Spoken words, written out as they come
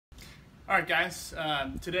Alright guys,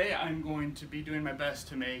 today I'm going to be doing my best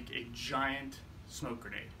to make a giant smoke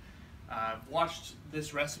grenade. I've watched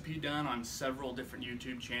this recipe done on several different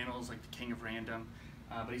YouTube channels like the King of Random,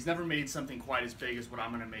 but he's never made something quite as big as what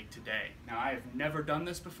I'm going to make today. Now I have never done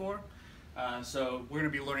this before, so we're going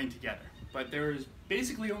to be learning together. But there's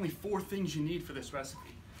basically only 4 things you need for this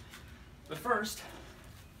recipe. The first,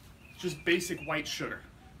 just basic white sugar.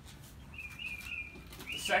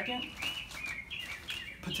 The second,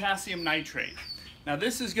 potassium nitrate. Now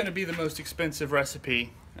this is going to be the most expensive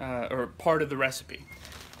recipe, or part of the recipe.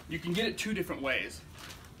 You can get it 2 different ways.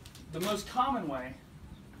 The most common way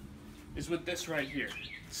is with this right here,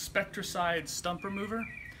 Spectracide stump remover.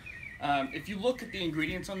 If you look at the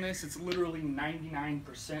ingredients on this, it's literally 99%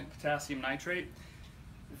 potassium nitrate.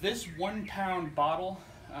 This 1 pound bottle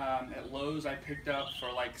at Lowe's I picked up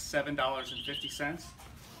for like $7.50.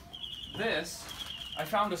 This, I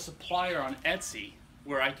found a supplier on Etsy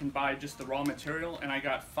where I can buy just the raw material, and I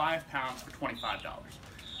got 5 pounds for $25.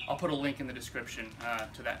 I'll put a link in the description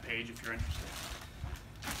to that page if you're interested.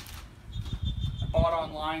 I bought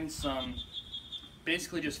online some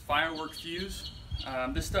basically just firework fuse.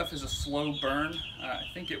 This stuff is a slow burn. I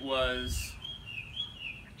think it was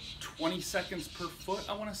 20 seconds per foot,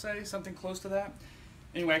 I want to say, something close to that.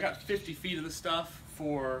 Anyway, I got 50 feet of this stuff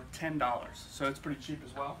for $10, so it's pretty cheap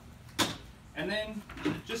as well. And then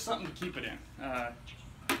just something to keep it in.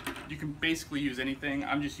 You can basically use anything.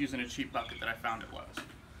 I'm just using a cheap bucket that I found at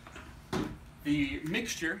Lowe's. The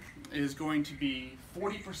mixture is going to be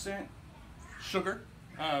 40% sugar,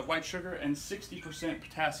 white sugar, and 60%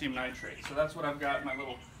 potassium nitrate. So that's what I've got my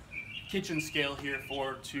little kitchen scale here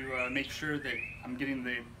for, to make sure that I'm getting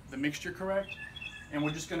the mixture correct. And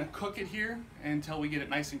we're just going to cook it here until we get it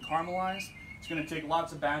nice and caramelized. It's going to take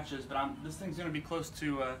lots of batches, but this thing's going to be close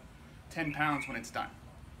to 10 pounds when it's done.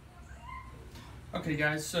 Okay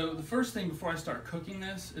guys, so the first thing before I start cooking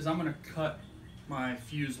this is I'm going to cut my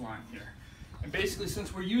fuse line here. And basically,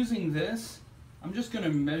 since we're using this, I'm just going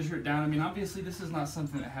to measure it down. I mean, obviously this is not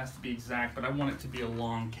something that has to be exact, but I want it to be a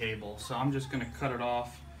long cable. So I'm just going to cut it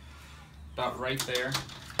off about right there.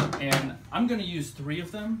 And I'm going to use 3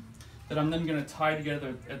 of them that I'm then going to tie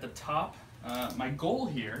together at the top. My goal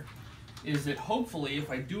here is that hopefully,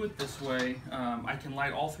 if I do it this way, I can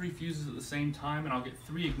light all 3 fuses at the same time, and I'll get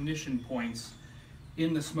 3 ignition points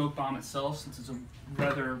in the smoke bomb itself, since it's a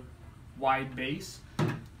rather wide base.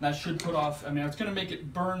 That should put off, I mean, it's going to make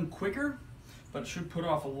it burn quicker, but it should put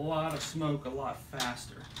off a lot of smoke a lot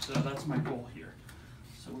faster. So that's my goal here.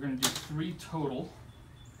 So we're going to do 3 total.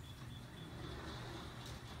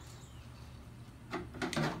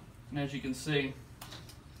 And as you can see,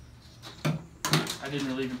 I didn't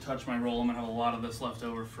really even touch my roll. I'm going to have a lot of this left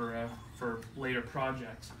over for later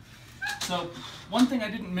projects. So one thing I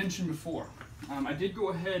didn't mention before, I did go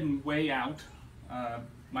ahead and weigh out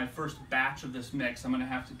my first batch of this mix. I'm going to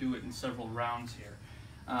have to do it in several rounds here.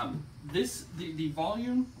 The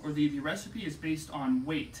volume, or the recipe, is based on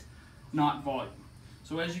weight, not volume.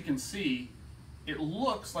 So as you can see, it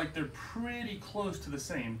looks like they're pretty close to the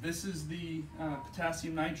same. This is the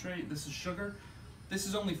potassium nitrate, this is sugar. This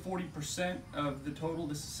is only 40% of the total,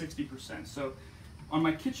 this is 60%. So on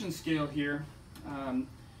my kitchen scale here,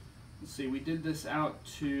 let's see, we did this out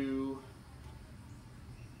to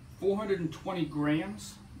 420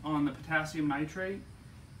 grams on the potassium nitrate,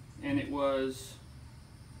 and it was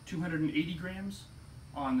 280 grams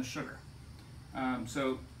on the sugar.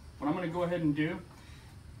 So what I'm going to go ahead and do,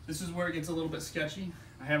 this is where it gets a little bit sketchy.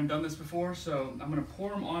 I haven't done this before, so I'm going to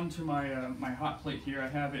pour them onto my, my hot plate here. I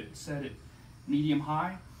have it set at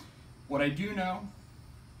medium-high. What I do know,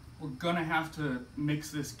 we're going to have to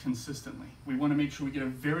mix this consistently. We want to make sure we get a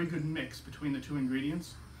very good mix between the 2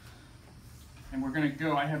 ingredients. And we're going to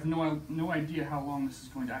go, I have no idea how long this is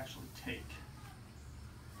going to actually take.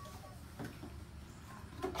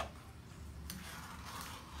 I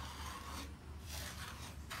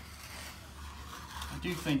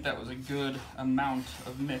do think that was a good amount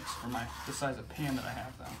of mix for the size of pan that I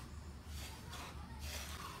have, though.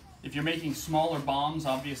 If you're making smaller bombs,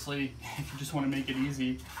 obviously, if you just want to make it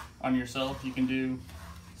easy on yourself, you can do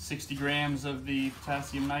 60 grams of the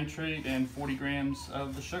potassium nitrate and 40 grams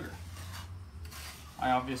of the sugar.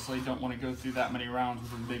 I obviously don't want to go through that many rounds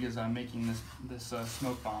with as big as I'm making this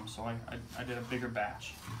smoke bomb, so I did a bigger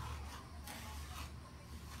batch.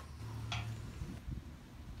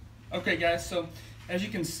 Okay guys, so as you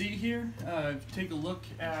can see here, take a look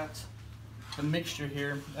at the mixture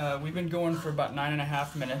here. We've been going for about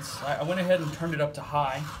 9.5 minutes. I went ahead and turned it up to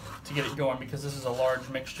high to get it going because this is a large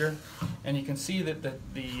mixture, and you can see that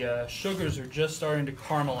the sugars are just starting to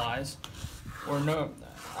caramelize. Or no,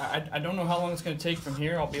 I don't know how long it's going to take from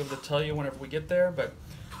here. I'll be able to tell you whenever we get there, but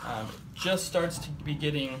it just starts to be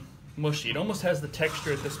getting mushy. It almost has the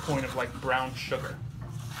texture at this point of like brown sugar.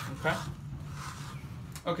 Okay?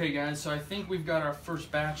 Okay guys, so I think we've got our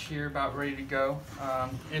first batch here about ready to go.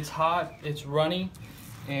 It's hot, it's runny,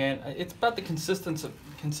 and it's about the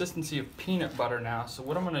consistency of peanut butter now. So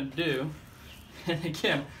what I'm going to do, and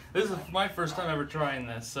again, this is my first time ever trying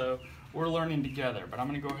this, so we're learning together, but I'm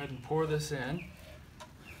going to go ahead and pour this in.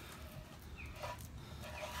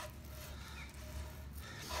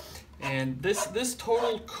 And this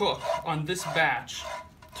total cook on this batch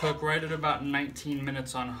took right at about 19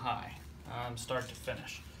 minutes on high, start to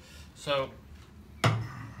finish. So,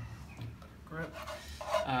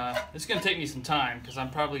 it's going to take me some time because I'm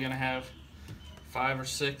probably going to have 5 or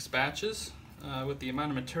 6 batches with the amount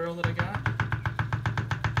of material that I got.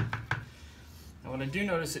 Now what I do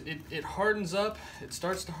notice, it hardens up. It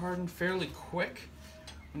starts to harden fairly quick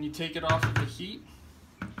when you take it off of the heat.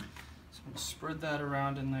 So I'm going to spread that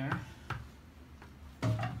around in there. For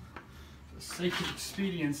the sake of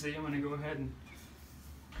expediency, I'm going to go ahead and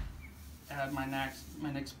add my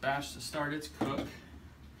next batch to start its cook.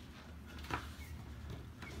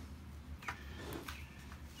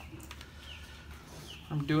 What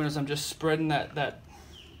I'm doing is I'm just spreading that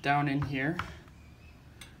down in here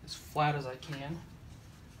as flat as I can.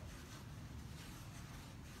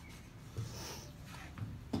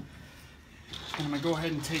 And I'm going to go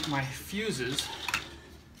ahead and take my fuses,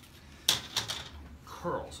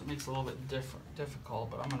 curl, so it makes it a little bit difficult,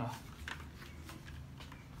 but I'm going to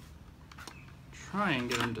try and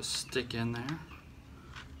get them to stick in there,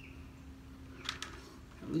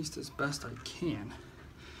 at least as best I can.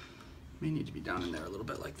 May need to be down in there a little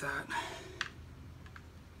bit like that.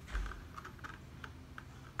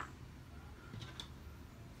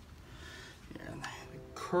 Yeah, and the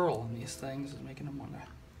curl in these things is making them want to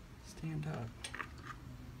stand up.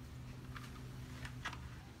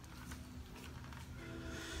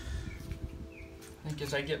 I think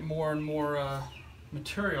as I get more and more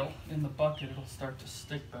material in the bucket, it'll start to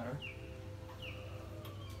stick better.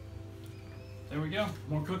 There we go,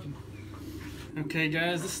 more cooking. Okay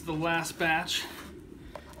guys, this is the last batch.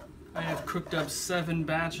 I have cooked up 7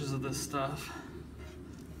 batches of this stuff.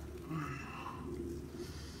 And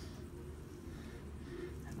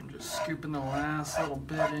I'm just scooping the last little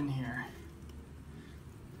bit in here.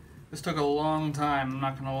 This took a long time, I'm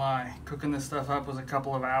not gonna lie. Cooking this stuff up was a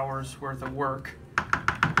couple of hours worth of work.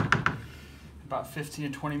 About 15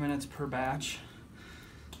 to 20 minutes per batch.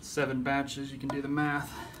 7 batches, you can do the math.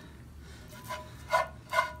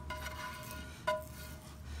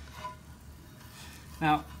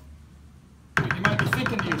 Now, what you might be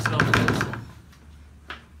thinking to yourself is,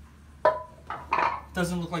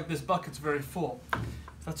 doesn't look like this bucket's very full.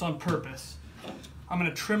 That's on purpose. I'm going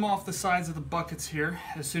to trim off the sides of the buckets here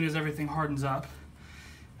as soon as everything hardens up.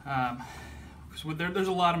 Because there's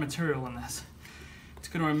a lot of material in this. It's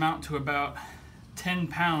going to amount to about 10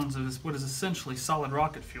 pounds of what is essentially solid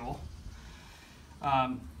rocket fuel.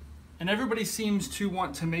 And everybody seems to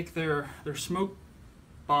want to make their smoke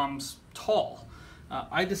bombs tall.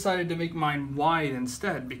 I decided to make mine wide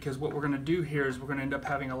instead, because what we're going to do here is we're going to end up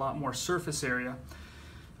having a lot more surface area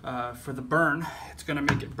for the burn. It's going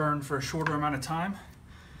to make it burn for a shorter amount of time,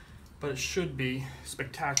 but it should be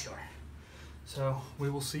spectacular. So we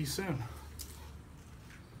will see soon.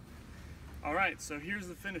 Alright, so here's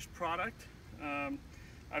the finished product.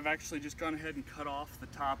 I've actually just gone ahead and cut off the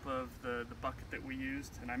top of the bucket that we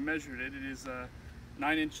used, and I measured it. It is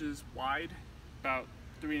 9 inches wide, about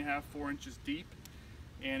 3.5, 4 inches deep,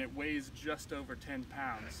 and it weighs just over 10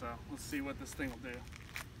 pounds. So let's see what this thing will do.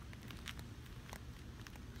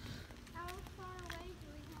 How far away do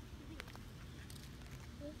we have to be?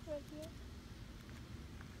 This right here?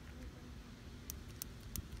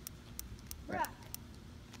 Rock.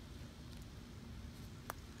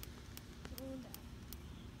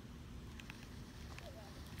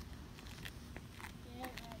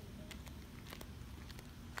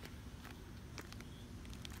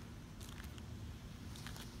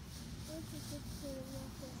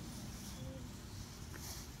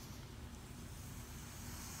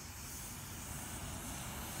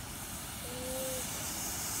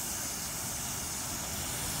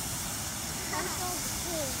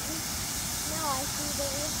 Now I see the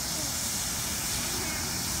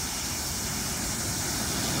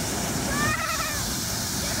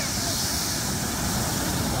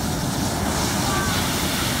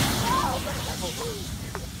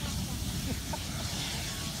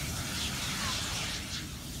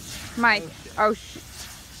Mike, oh,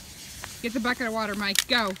 get the bucket of water, Mike.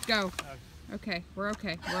 Go, go. Okay, we're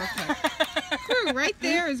okay. We're okay. Whew, right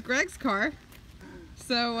there is Greg's car.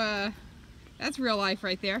 So, that's real life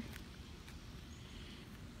right there.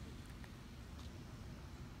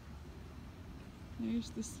 There's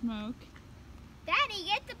the smoke. Daddy,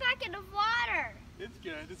 get the bucket of water. It's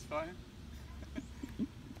good, it's fine.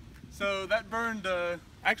 So that burned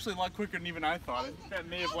actually a lot quicker than even I thought. That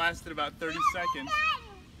may have lasted about 30 seconds.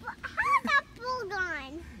 How's that bull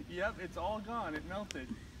gone? Yep, it's all gone, it melted.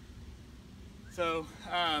 So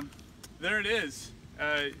there it is.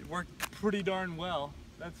 It worked pretty darn well.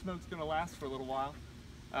 That smoke's gonna last for a little while.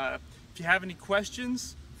 If you have any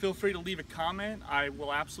questions, feel free to leave a comment. I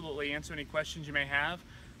will absolutely answer any questions you may have.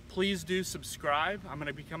 Please do subscribe. I'm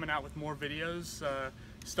gonna be coming out with more videos,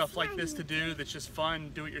 stuff like this to do that's just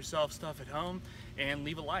fun, do-it-yourself stuff at home, and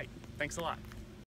leave a like. Thanks a lot.